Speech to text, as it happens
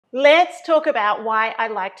Let's talk about why I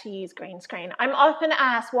like to use green screen. I'm often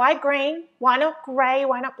asked, why green? Why not grey?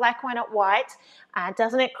 Why not black? Why not white?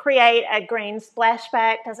 Doesn't it create a green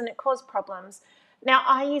splashback? Doesn't it cause problems? Now,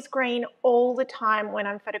 I use green all the time when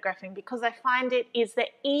I'm photographing because I find it is the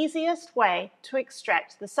easiest way to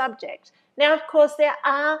extract the subject. Now, of course, there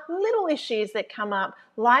are little issues that come up,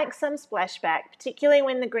 like some splashback, particularly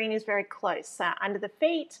when the green is very close, under the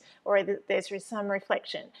feet, or there's some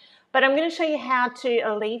reflection. But I'm going to show you how to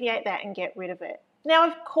alleviate that and get rid of it. Now,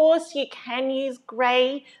 of course, you can use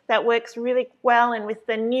grey. That works really well, and with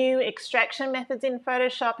the new extraction methods in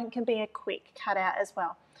Photoshop, it can be a quick cutout as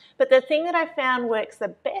well. But the thing that I found works the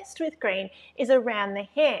best with green is around the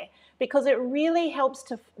hair, because it really helps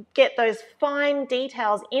to get those fine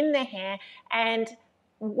details in the hair and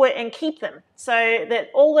keep them so that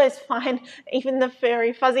all those fine, even the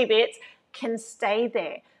furry fuzzy bits, can stay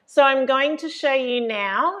there. So I'm going to show you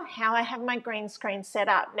now how I have my green screen set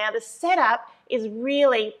up. Now, the setup is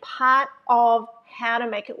really part of how to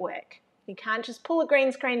make it work. You can't just pull a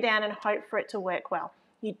green screen down and hope for it to work well.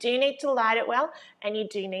 You do need to light it well, and you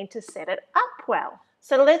do need to set it up well.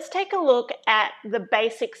 So let's take a look at the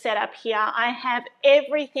basic setup here. I have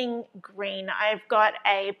everything green. I've got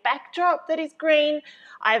a backdrop that is green.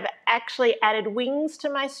 I've actually added wings to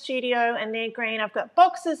my studio and they're green. I've got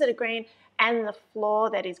boxes that are green and the floor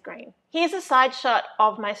that is green. Here's a side shot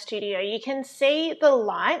of my studio. You can see the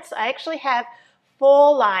lights. I actually have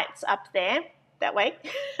 4 lights up there, that way,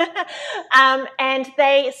 and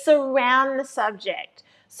they surround the subject.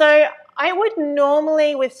 So I would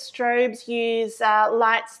normally with strobes use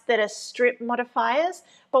lights that are strip modifiers,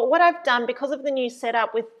 but what I've done, because of the new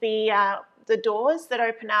setup with the doors that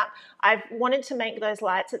open up, I've wanted to make those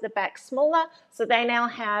lights at the back smaller, so they now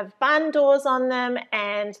have barn doors on them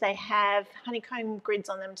and they have honeycomb grids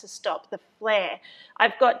on them to stop the flare.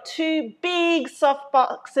 I've got 2 big soft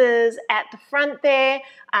boxes at the front there,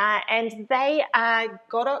 and they are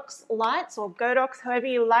Godox lights, or Godox, however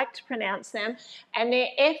you like to pronounce them, and they're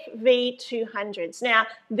FV200s. Now,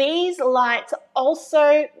 these lights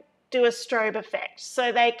also do a strobe effect,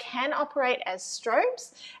 so they can operate as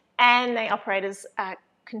strobes and they operate as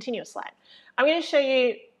continuous light. I'm going to show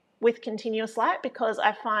you with continuous light because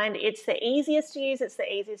I find it's the easiest to use, it's the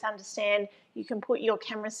easiest to understand. You can put your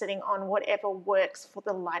camera setting on whatever works for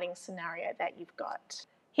the lighting scenario that you've got.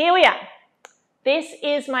 Here we are. This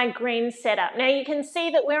is my green setup. Now you can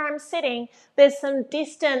see that where I'm sitting, there's some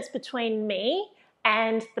distance between me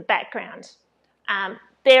and the background.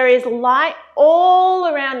 There is light all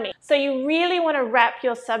around me. So you really want to wrap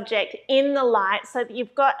your subject in the light so that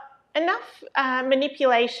you've got enough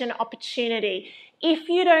manipulation opportunity if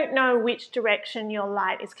you don't know which direction your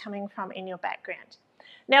light is coming from in your background.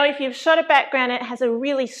 Now, if you've shot a background and it has a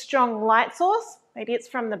really strong light source, maybe it's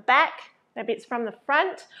from the back, maybe it's from the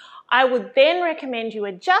front, I would then recommend you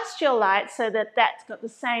adjust your light so that that's got the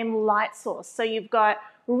same light source. So you've got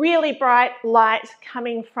really bright light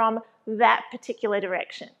coming from that particular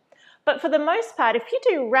direction. But for the most part, if you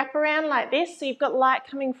do wrap around like this, so you've got light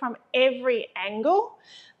coming from every angle,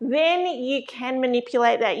 then you can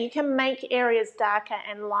manipulate that. You can make areas darker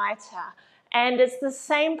and lighter. And it's the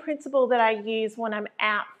same principle that I use when I'm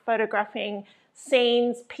out photographing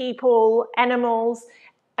scenes, people, animals.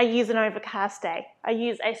 I use an overcast day. I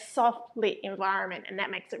use a soft lit environment, and that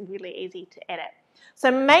makes it really easy to edit. So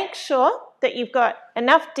make sure that you've got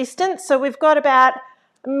enough distance. So we've got about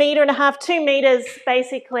 1.5 meters, 2 meters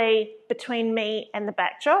basically between me and the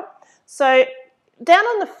backdrop. So down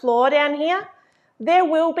on the floor down here, there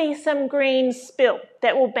will be some green spill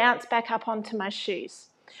that will bounce back up onto my shoes,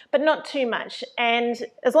 but not too much. And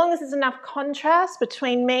as long as there's enough contrast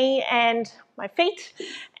between me and my feet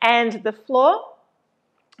and the floor,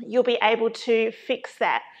 you'll be able to fix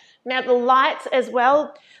that. Now the lights as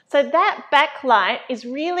well. So that backlight is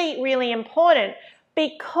really, really important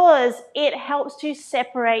because it helps to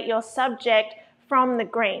separate your subject from the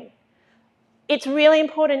green. It's really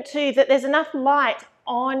important too that there's enough light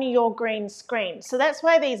on your green screen. So that's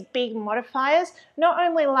why these big modifiers not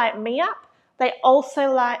only light me up, they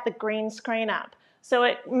also light the green screen up. So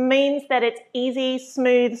it means that it's easy,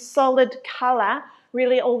 smooth, solid color,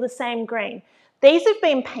 really all the same green. These have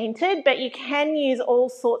been painted, but you can use all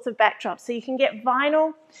sorts of backdrops. So you can get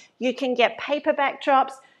vinyl, you can get paper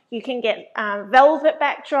backdrops, you can get velvet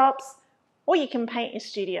backdrops, or you can paint your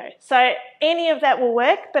studio. So any of that will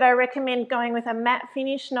work, but I recommend going with a matte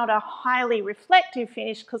finish, not a highly reflective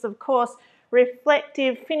finish, because of course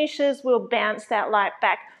reflective finishes will bounce that light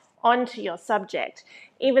back onto your subject.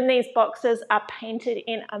 Even these boxes are painted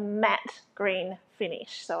in a matte green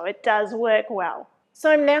finish, so it does work well. So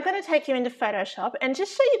I'm now going to take you into Photoshop and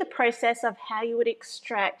just show you the process of how you would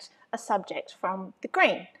extract a subject from the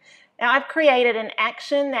green. Now I've created an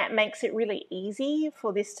action that makes it really easy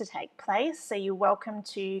for this to take place, so you're welcome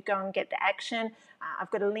to go and get the action. I've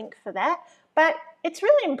got a link for that. But it's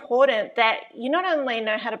really important that you not only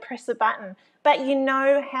know how to press a button, but you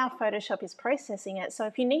know how Photoshop is processing it. So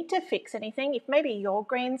if you need to fix anything, if maybe your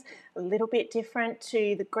green's a little bit different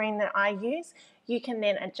to the green that I use, you can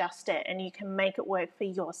then adjust it and you can make it work for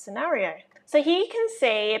your scenario. So here you can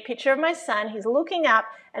see a picture of my son. He's looking up,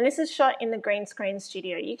 and this is shot in the green screen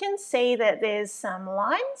studio. You can see that there's some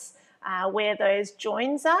lines where those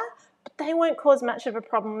joins are, but they won't cause much of a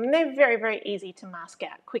problem. They're very, very easy to mask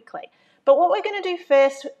out quickly. But what we're going to do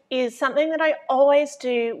first is something that I always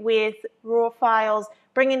do with raw files,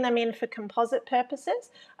 bringing them in for composite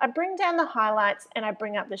purposes. I bring down the highlights and I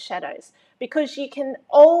bring up the shadows, because you can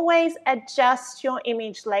always adjust your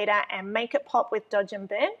image later and make it pop with dodge and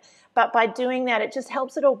burn. But by doing that, it just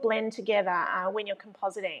helps it all blend together when you're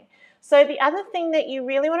compositing. So the other thing that you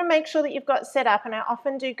really want to make sure that you've got set up, and I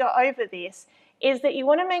often do go over this, is that you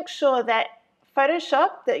want to make sure that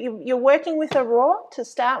Photoshop, that you're working with a RAW to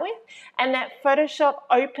start with, and that Photoshop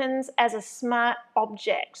opens as a smart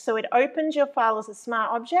object. So it opens your file as a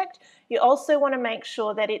smart object. You also want to make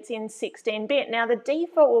sure that it's in 16-bit. Now the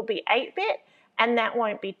default will be 8-bit, and that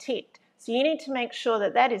won't be ticked. So you need to make sure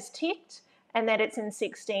that that is ticked and that it's in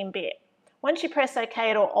 16-bit. Once you press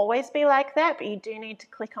OK, it'll always be like that, but you do need to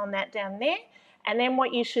click on that down there. And then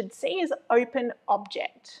what you should see is open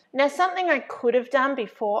object. Now something I could have done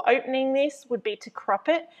before opening this would be to crop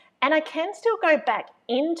it, and I can still go back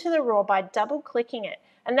into the RAW by double clicking it.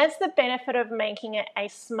 And that's the benefit of making it a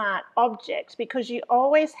smart object, because you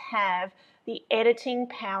always have the editing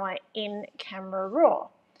power in Camera Raw.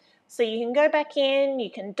 So you can go back in, you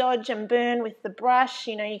can dodge and burn with the brush,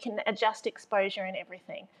 you can adjust exposure and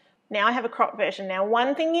everything. Now I have a crop version. Now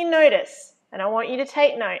one thing you notice, and I want you to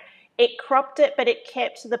take note, it cropped it, but it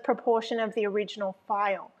kept the proportion of the original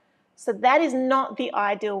file. So that is not the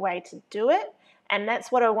ideal way to do it, and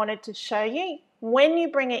that's what I wanted to show you. When you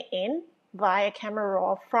bring it in via Camera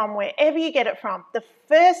Raw from wherever you get it from, the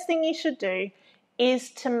first thing you should do is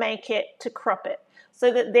to crop it,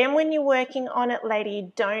 so that then when you're working on it later,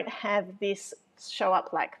 you don't have this show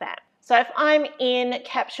up like that. So if I'm in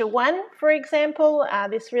Capture One, for example,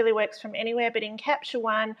 this really works from anywhere, but in Capture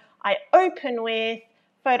One, I open with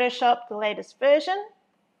Photoshop, the latest version,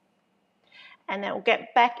 and that will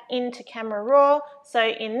get back into Camera Raw. So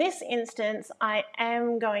in this instance, I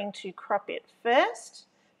am going to crop it first,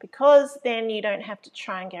 because then you don't have to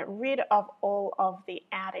try and get rid of all of the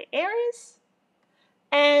outer areas.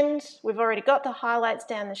 And we've already got the highlights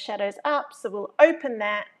down, the shadows up, so we'll open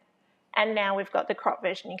that, and now we've got the crop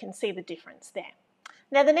version. You can see the difference there.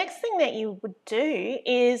 Now the next thing that you would do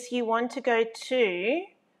is you want to go to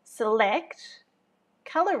select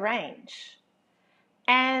color range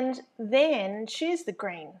and then choose the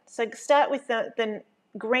green. So start with the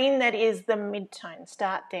green that is the mid-tone,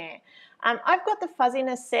 start there. I've got the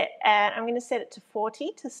fuzziness set at, I'm going to set it to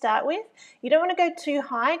 40 to start with. You don't want to go too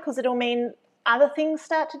high, because it'll mean other things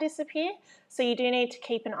start to disappear, so you do need to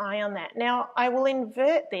keep an eye on that. Now I will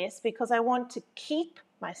invert this because I want to keep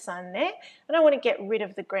my sun there and I want to get rid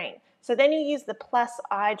of the green. So then you use the plus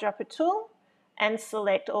eyedropper tool and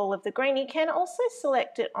select all of the green. You can also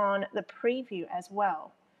select it on the preview as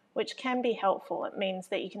well, which can be helpful. It means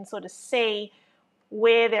that you can sort of see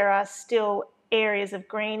where there are still areas of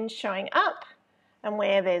green showing up and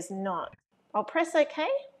where there's not. I'll press OK.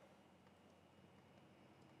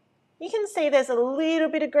 You can see there's a little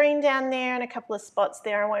bit of green down there and a couple of spots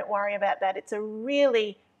there. I won't worry about that. It's a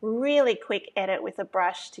really, really quick edit with a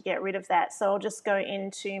brush to get rid of that. So I'll just go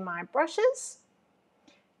into my brushes,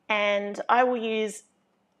 and I will use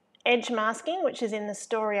edge masking, which is in the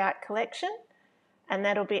Story Art collection, and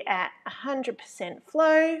that'll be at 100%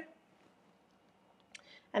 flow.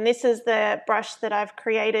 And this is the brush that I've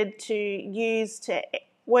created to use to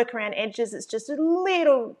work around edges. It's just a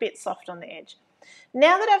little bit soft on the edge.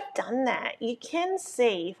 Now that I've done that, you can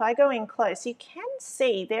see, if I go in close, you can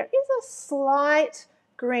see there is a slight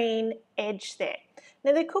green edge there.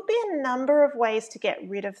 Now there could be a number of ways to get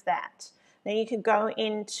rid of that. Now you could go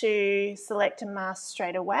into select and mask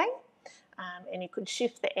straight away, and you could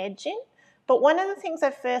shift the edge in. But one of the things I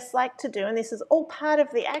first like to do, and this is all part of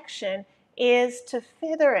the action, is to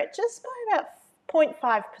feather it just by about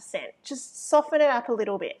 0.5%. Just soften it up a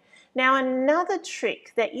little bit. Now another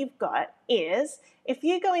trick that you've got is, if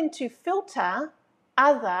you go into Filter,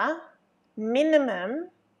 Other, Minimum,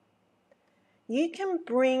 you can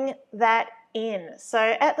bring that in. So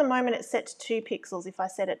at the moment it's set to 2 pixels. If I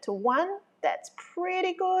set it to 1, that's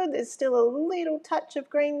pretty good. There's still a little touch of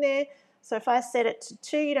green there. So if I set it to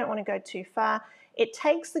 2, you don't want to go too far. It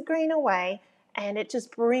takes the green away and it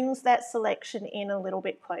just brings that selection in a little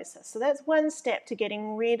bit closer. So that's one step to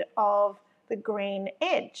getting rid of the green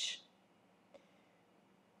edge.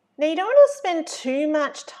 Now you don't want to spend too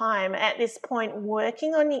much time at this point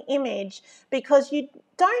working on your image because you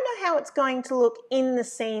don't know how it's going to look in the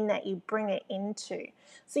scene that you bring it into.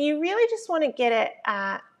 So you really just want to get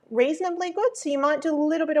it reasonably good. So you might do a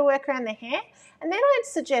little bit of work around the hair, and then I'd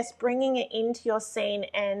suggest bringing it into your scene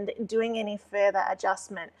and doing any further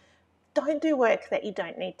adjustment. Don't do work that you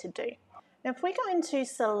don't need to do. Now if we go into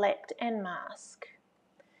select and mask,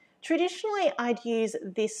 traditionally I'd use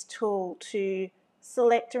this tool to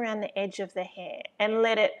select around the edge of the hair and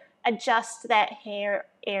let it adjust that hair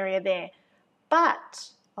area there.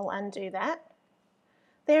 But I'll undo that.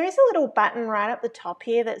 There is a little button right up the top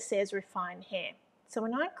here that says refine hair. So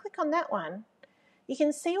when I click on that one, you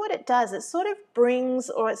can see what it does. It sort of brings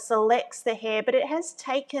or it selects the hair, but it has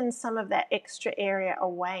taken some of that extra area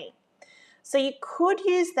away. So you could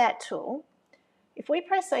use that tool. If we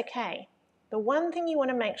press OK, the one thing you want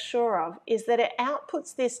to make sure of is that it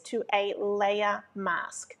outputs this to a layer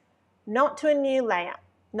mask, not to a new layer,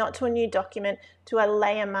 not to a new document, to a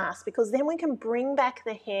layer mask, because then we can bring back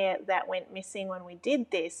the hair that went missing when we did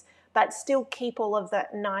this, but still keep all of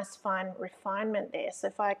that nice fine refinement there. So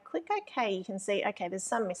if I click OK, you can see, okay, there's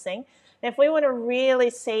some missing. Now if we want to really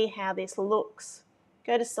see how this looks,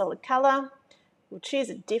 go to solid color, we'll choose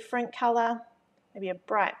a different color, maybe a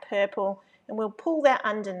bright purple, and we'll pull that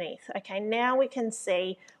underneath. Okay, now we can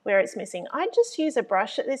see where it's missing. I just use a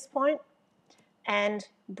brush at this point and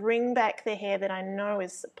bring back the hair that I know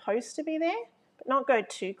is supposed to be there, but not go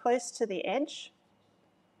too close to the edge.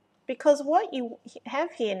 Because what you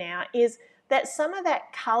have here now is that some of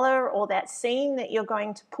that color or that scene that you're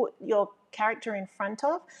going to put your character in front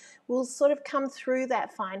of will sort of come through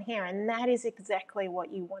that fine hair, and that is exactly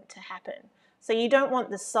what you want to happen. So you don't want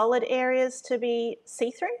the solid areas to be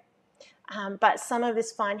see-through, but some of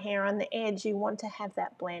this fine hair on the edge, you want to have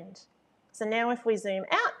that blend. So now if we zoom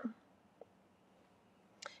out,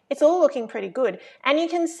 it's all looking pretty good. And you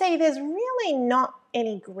can see there's really not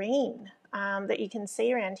any green that you can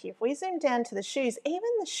see around here. If we zoom down to the shoes, even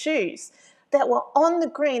the shoes that were on the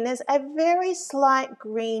green, there's a very slight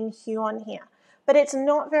green hue on here, but it's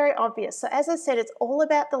not very obvious. So as I said, it's all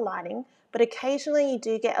about the lighting, but occasionally you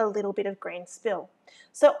do get a little bit of green spill.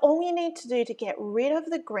 So all you need to do to get rid of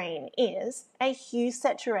the green is a hue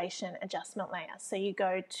saturation adjustment layer. So you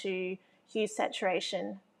go to hue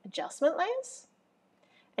saturation adjustment layers,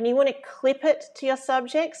 and you want to clip it to your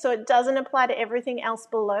subject so it doesn't apply to everything else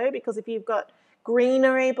below, because if you've got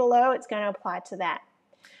greenery below, it's going to apply to that.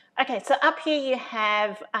 Okay, so up here you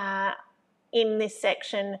have in this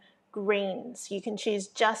section greens. You can choose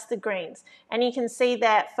just the greens, and you can see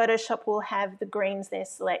that Photoshop will have the greens there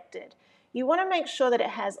selected. You want to make sure that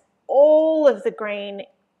it has all of the green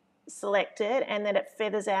selected and that it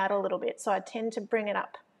feathers out a little bit. So I tend to bring it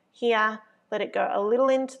up here, let it go a little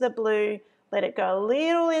into the blue, let it go a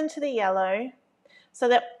little into the yellow, so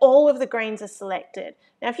that all of the greens are selected.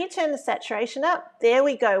 Now if you turn the saturation up, there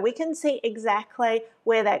we go. We can see exactly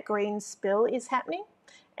where that green spill is happening,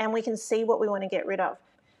 and we can see what we want to get rid of.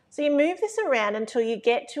 So you move this around until you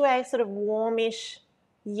get to a sort of warmish,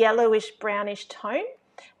 yellowish, brownish tone,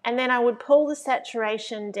 and then I would pull the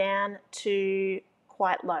saturation down to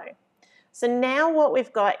quite low. So now what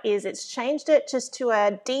we've got is it's changed it just to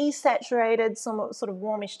a desaturated, somewhat sort of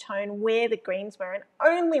warmish tone where the greens were, and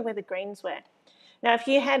only where the greens were. Now if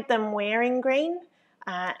you had them wearing green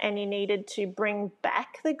and you needed to bring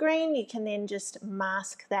back the green, you can then just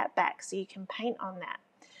mask that back so you can paint on that.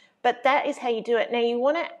 But that is how you do it. Now you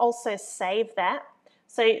want to also save that.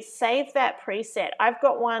 So save that preset. I've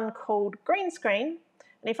got one called green screen,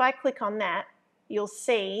 and if I click on that, you'll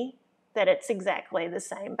see that it's exactly the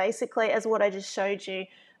same, basically, as what I just showed you.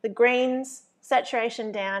 The greens,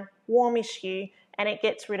 saturation down, warmish hue, and it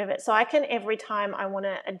gets rid of it. So I can, every time I want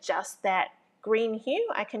to adjust that green hue,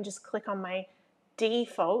 I can just click on my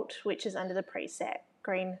default, which is under the preset,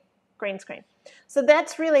 green screen. So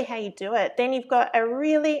that's really how you do it. Then you've got a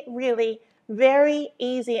really, really very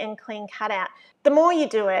easy and clean cutout. The more you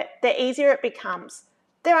do it, the easier it becomes.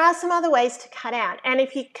 There are some other ways to cut out, and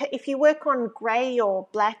if you work on grey or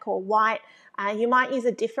black or white, you might use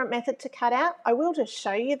a different method to cut out. I will just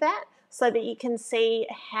show you that so that you can see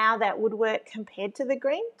how that would work compared to the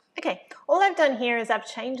green. Okay, all I've done here is I've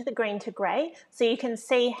changed the green to grey so you can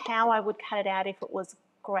see how I would cut it out if it was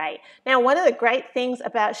grey. Now, one of the great things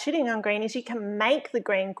about shooting on green is you can make the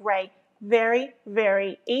green grey very,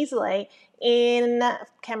 very easily in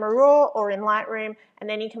Camera Raw or in Lightroom, and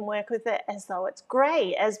then you can work with it as though it's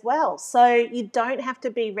grey as well. So you don't have to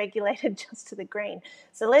be regulated just to the green.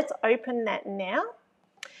 So let's open that now.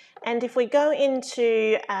 And if we go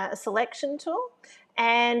into a selection tool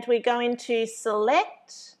and we go into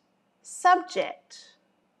select subject,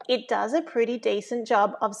 it does a pretty decent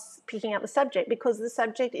job of picking up the subject because the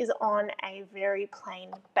subject is on a very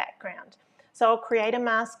plain background. So I'll create a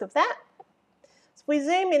mask of that. So if we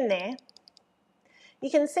zoom in there,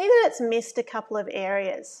 you can see that it's missed a couple of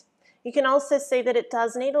areas. You can also see that it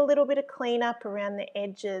does need a little bit of cleanup around the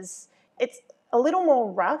edges. It's a little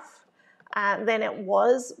more rough than it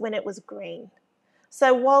was when it was green.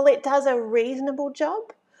 So while it does a reasonable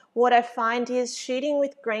job, what I find is shooting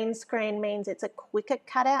with green screen means it's a quicker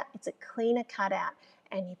cutout, it's a cleaner cutout,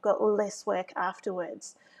 and you've got less work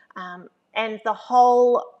afterwards. And the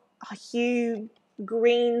whole hue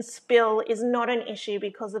green spill is not an issue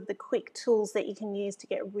because of the quick tools that you can use to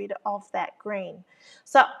get rid of that green.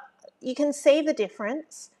 So you can see the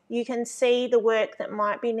difference. You can see the work that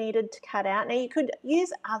might be needed to cut out. Now you could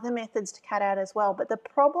use other methods to cut out as well, but the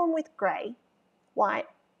problem with grey, white,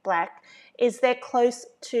 black, is they're close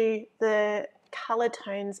to the colour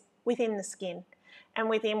tones within the skin and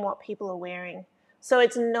within what people are wearing. So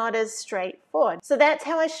it's not as straightforward. So that's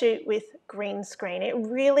how I shoot with green screen. It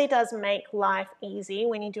really does make life easy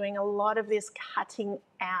when you're doing a lot of this cutting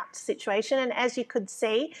out situation. And as you could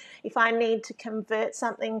see, if I need to convert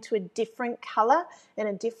something to a different color and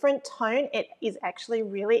a different tone, it is actually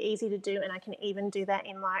really easy to do, and I can even do that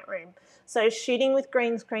in Lightroom. So shooting with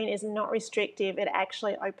green screen is not restrictive. It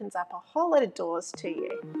actually opens up a whole lot of doors to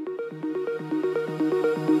you.